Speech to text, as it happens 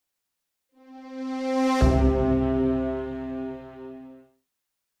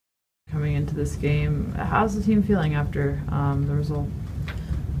Coming into this game, how's the team feeling after the result?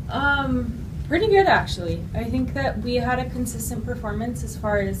 Pretty good, actually. I think that we had a consistent performance as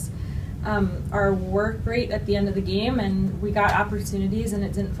far as our work rate at the end of the game, and we got opportunities and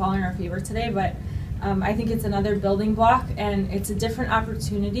it didn't fall in our favor today, but I think it's another building block and it's a different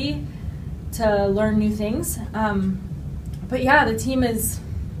opportunity to learn new things. But yeah, the team is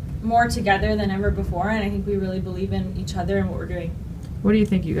more together than ever before, and I think we really believe in each other and what we're doing. What do you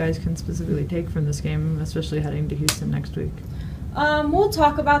think you guys can specifically take from this game, especially heading to Houston next week? We'll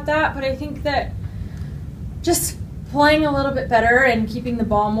talk about that, but I think that just playing a little bit better and keeping the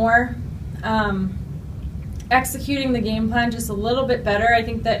ball more, executing the game plan just a little bit better. I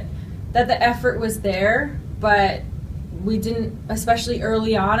think that the effort was there, but we didn't, especially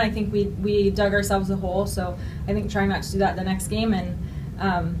early on, I think we dug ourselves a hole, so I think trying not to do that the next game, and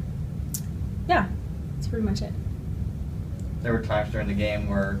yeah, that's pretty much it. There were times during the game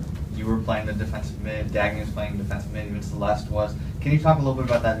where you were playing the defensive mid, Dagny was playing defensive mid, even Celeste was. Can you talk a little bit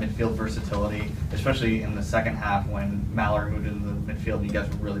about that midfield versatility, especially in the second half when Mallory moved into the midfield and you guys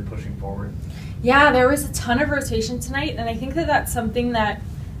were really pushing forward? Yeah, there was a ton of rotation tonight, and I think that that's something that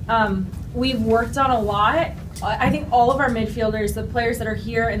we've worked on a lot. I think all of our midfielders, the players that are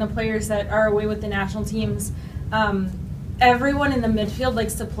here and the players that are away with the national teams, everyone in the midfield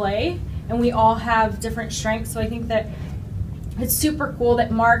likes to play, and we all have different strengths, so I think that it's super cool that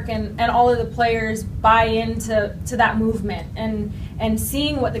Mark and all of the players buy into that movement and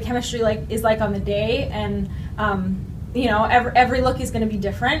seeing what the chemistry is like on the day, and you know, every look is going to be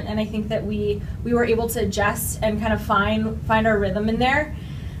different, and I think that we were able to adjust and kind of find our rhythm in there,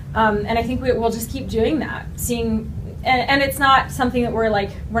 and I think we'll just keep doing that. And it's not something that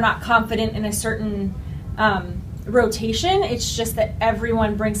we're not confident in a certain rotation. It's just that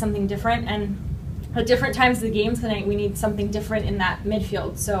everyone brings something different, and at different times of the game tonight, we need something different in that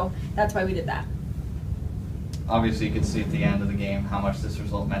midfield, so that's why we did that. Obviously, you could see at the end of the game how much this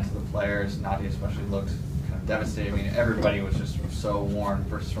result meant to the players. Nadia especially looked kind of devastated. I mean, everybody was just so worn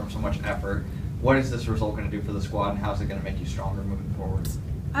from so much effort. What is this result going to do for the squad, and how is it going to make you stronger moving forward?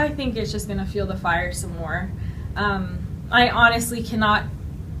 I think it's just going to fuel the fire some more. I honestly cannot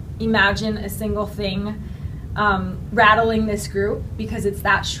imagine a single thing rattling this group because it's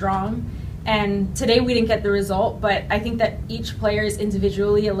that strong. And today we didn't get the result, but I think that each player is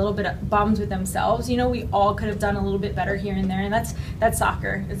individually a little bit bummed with themselves. You know, we all could have done a little bit better here and there, and that's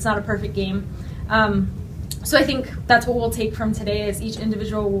soccer. It's not a perfect game. So I think that's what we'll take from today, is each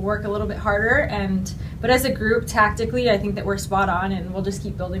individual will work a little bit harder, but as a group, tactically, I think that we're spot on, and we'll just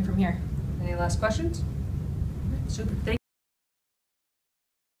keep building from here. Any last questions? Super. Thank you.